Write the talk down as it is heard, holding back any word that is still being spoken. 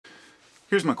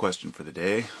Here's my question for the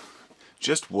day.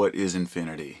 Just what is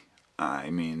infinity? I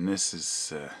mean, this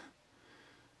is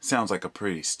sounds like a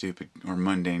pretty stupid or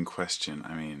mundane question.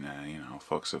 I mean, you know,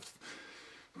 folks have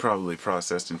probably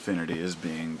processed infinity as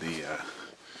being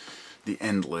the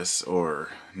endless, or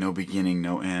no beginning,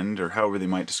 no end, or however they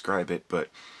might describe it. But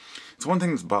it's one thing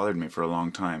that's bothered me for a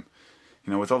long time.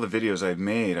 You know, with all the videos I've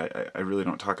made, I really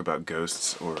don't talk about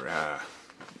ghosts or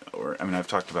I mean, I've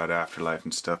talked about afterlife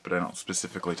and stuff, but I don't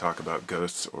specifically talk about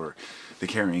ghosts or the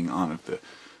carrying on of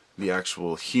the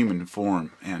actual human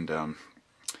form. And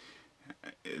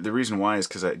the reason why is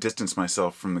because I distance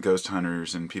myself from the ghost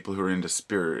hunters and people who are into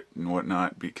spirit and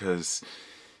whatnot, because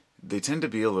they tend to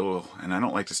be a little, and I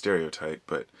don't like to stereotype,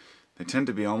 but they tend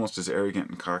to be almost as arrogant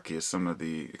and cocky as some of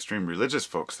the extreme religious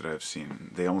folks that I've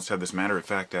seen. They almost have this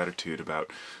matter-of-fact attitude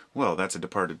about, well, that's a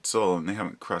departed soul, and they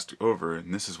haven't crossed over,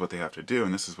 and this is what they have to do,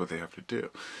 and this is what they have to do.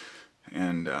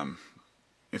 And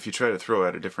if you try to throw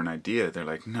out a different idea, they're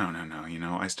like, no, you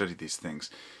know, I studied these things.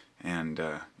 And,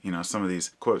 you know, some of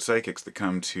these, quote, psychics that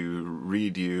come to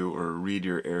read you or read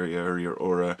your area or your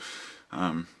aura,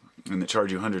 and they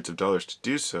charge you hundreds of dollars to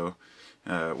do so,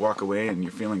 walk away and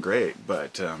you're feeling great,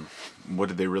 but what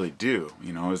did they really do?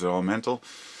 You know, is it all mental?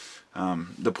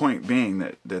 The point being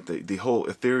that the whole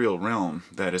ethereal realm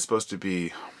that is supposed to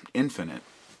be infinite,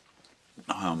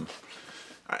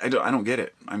 I don't get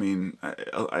it. I mean,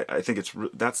 I think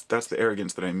that's the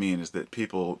arrogance that I mean, is that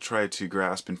people try to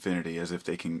grasp infinity as if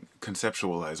they can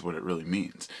conceptualize what it really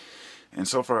means. And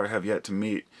so far I have yet to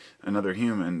meet another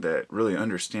human that really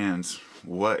understands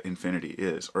what infinity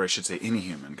is, or I should say any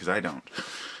human, because I don't.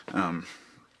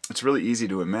 It's really easy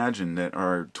to imagine that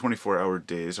our 24-hour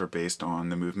days are based on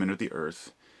the movement of the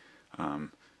earth.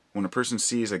 When a person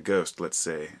sees a ghost, let's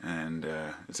say, and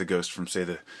it's a ghost from, say,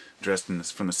 from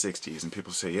the 60s, and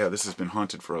people say, yeah, this has been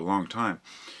haunted for a long time.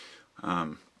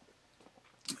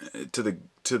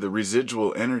 To the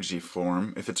residual energy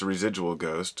form, if it's a residual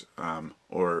ghost,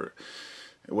 or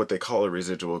what they call a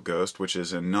residual ghost, which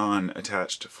is a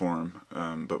non-attached form,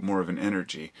 but more of an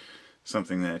energy,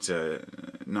 something that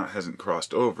hasn't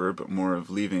crossed over, but more of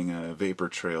leaving a vapor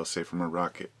trail, say from a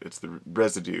rocket. It's the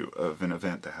residue of an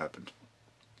event that happened.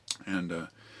 And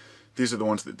these are the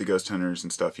ones that the ghost hunters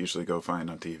and stuff usually go find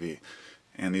on TV.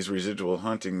 And these residual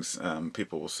hauntings,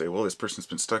 people will say, well, this person's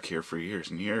been stuck here for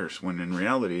years and years, when in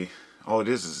reality, all it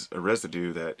is a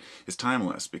residue that is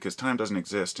timeless, because time doesn't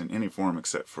exist in any form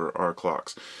except for our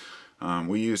clocks.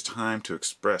 We use time to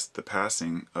express the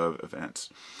passing of events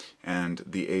and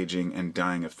the aging and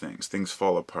dying of things. Things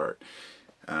fall apart.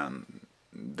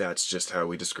 That's just how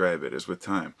we describe it, is with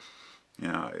time.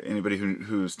 Anybody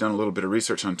who's done a little bit of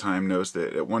research on time knows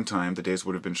that at one time the days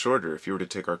would have been shorter. If you were to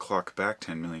take our clock back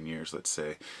 10 million years, let's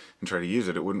say, and try to use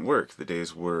it, it wouldn't work. The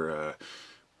days were,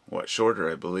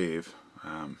 shorter, I believe.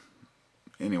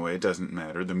 Anyway, it doesn't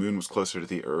matter. The moon was closer to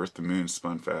the earth, the moon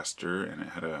spun faster, and it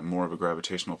had more of a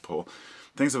gravitational pull.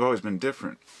 Things have always been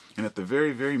different. And at the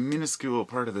very, very minuscule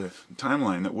part of the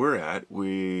timeline that we're at,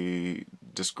 we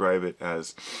describe it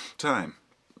as time.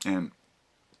 And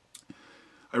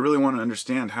I really want to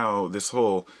understand how this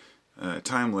whole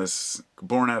timeless,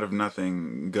 born out of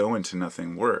nothing, go into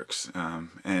nothing works.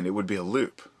 And it would be a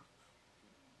loop.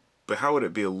 But how would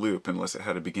it be a loop unless it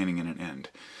had a beginning and an end?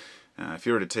 If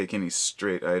you were to take any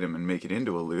straight item and make it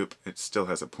into a loop, it still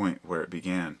has a point where it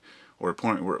began, or a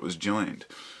point where it was joined.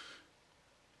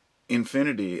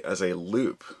 Infinity as a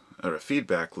loop, or a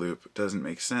feedback loop, doesn't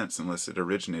make sense unless it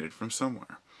originated from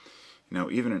somewhere. You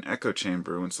know, even an echo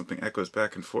chamber, when something echoes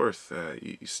back and forth,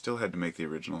 you still had to make the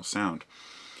original sound.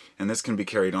 And this can be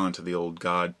carried on to the old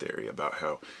God theory about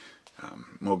how,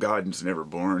 well, God was never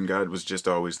born, God was just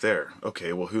always there.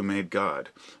 Okay, well, who made God?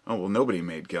 Oh, well, nobody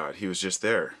made God, he was just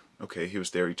there. Okay, he was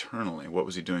there eternally. What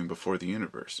was he doing before the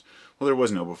universe? Well, there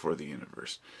was no before the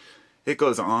universe. It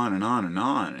goes on and on and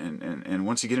on, and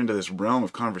once you get into this realm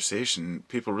of conversation,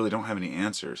 people really don't have any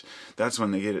answers. That's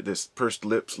when they get at this pursed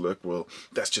lips look, well,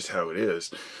 that's just how it is.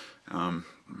 And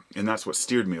that's what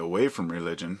steered me away from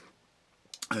religion,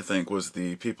 I think, was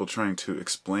the people trying to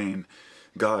explain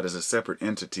God as a separate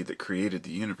entity that created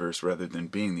the universe rather than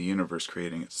being the universe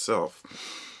creating itself.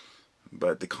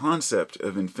 But the concept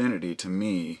of infinity, to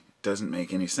me, doesn't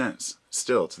make any sense.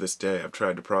 Still, to this day, I've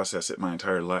tried to process it my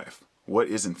entire life. What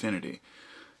is infinity?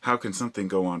 How can something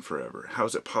go on forever? How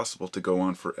is it possible to go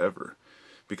on forever?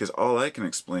 Because all I can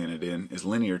explain it in is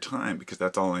linear time, because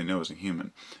that's all I know as a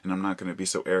human. And I'm not going to be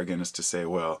so arrogant as to say,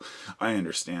 well, I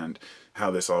understand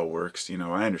how this all works. You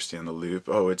know, I understand the loop.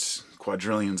 Oh, it's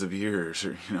quadrillions of years,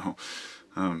 or, you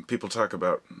know, people talk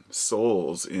about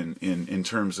souls in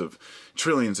terms of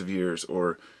trillions of years,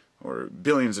 or or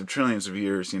billions of trillions of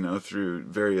years, through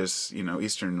various,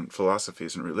 Eastern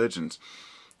philosophies and religions.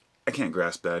 I can't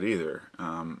grasp that either.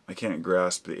 I can't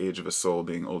grasp the age of a soul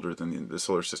being older than the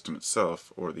solar system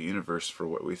itself, or the universe for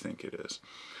what we think it is.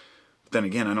 But then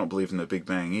again, I don't believe in the Big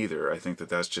Bang either. I think that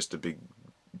that's just a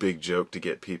big joke to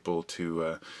get people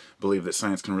to believe that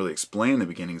science can really explain the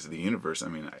beginnings of the universe. I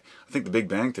mean, I think the Big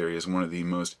Bang Theory is one of the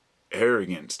most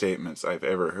arrogant statements I've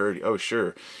ever heard. Oh,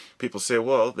 sure. People say,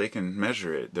 well, they can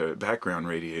measure it, the background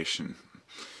radiation.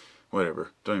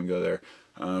 Whatever. Don't even go there.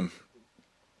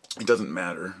 It doesn't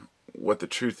matter what the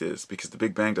truth is, because the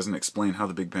Big Bang doesn't explain how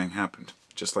the Big Bang happened.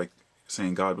 Just like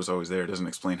saying God was always there doesn't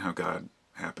explain how God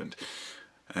happened.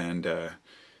 And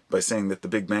by saying that the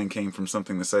Big Bang came from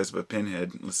something the size of a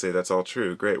pinhead, let's say that's all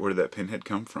true. Great, where did that pinhead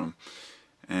come from?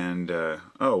 And,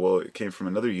 oh, well, it came from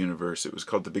another universe. It was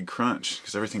called the Big Crunch,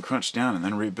 because everything crunched down and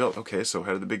then rebuilt. Okay, so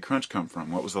how did the Big Crunch come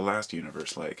from? What was the last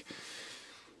universe like?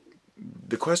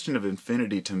 The question of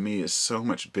infinity to me is so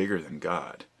much bigger than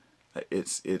God.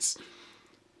 It's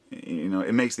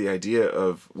it makes the idea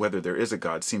of whether there is a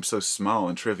God seem so small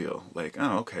and trivial. Like,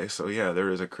 oh, okay, so yeah, there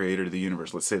is a creator to the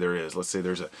universe. Let's say there is. Let's say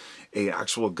there's a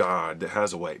actual God that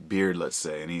has a white beard, let's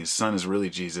say, and his son is really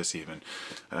Jesus even.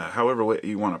 However way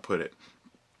you want to put it.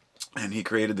 And he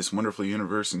created this wonderful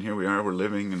universe, and here we are, we're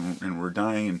living, and we're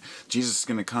dying, and Jesus is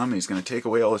going to come, and he's going to take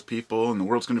away all his people, and the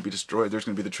world's going to be destroyed, there's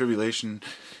going to be the tribulation,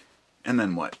 and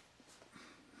then what?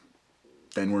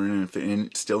 Then we're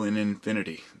still in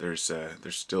infinity. There's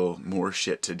still more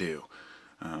shit to do.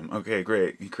 Okay,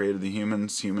 great. He created the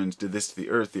humans. Humans did this to the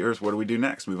Earth. The Earth, what do we do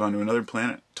next? Move on to another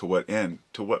planet? To what end?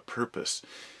 To what purpose?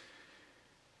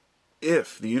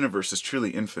 If the universe is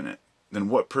truly infinite, then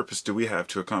what purpose do we have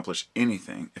to accomplish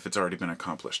anything if it's already been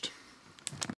accomplished?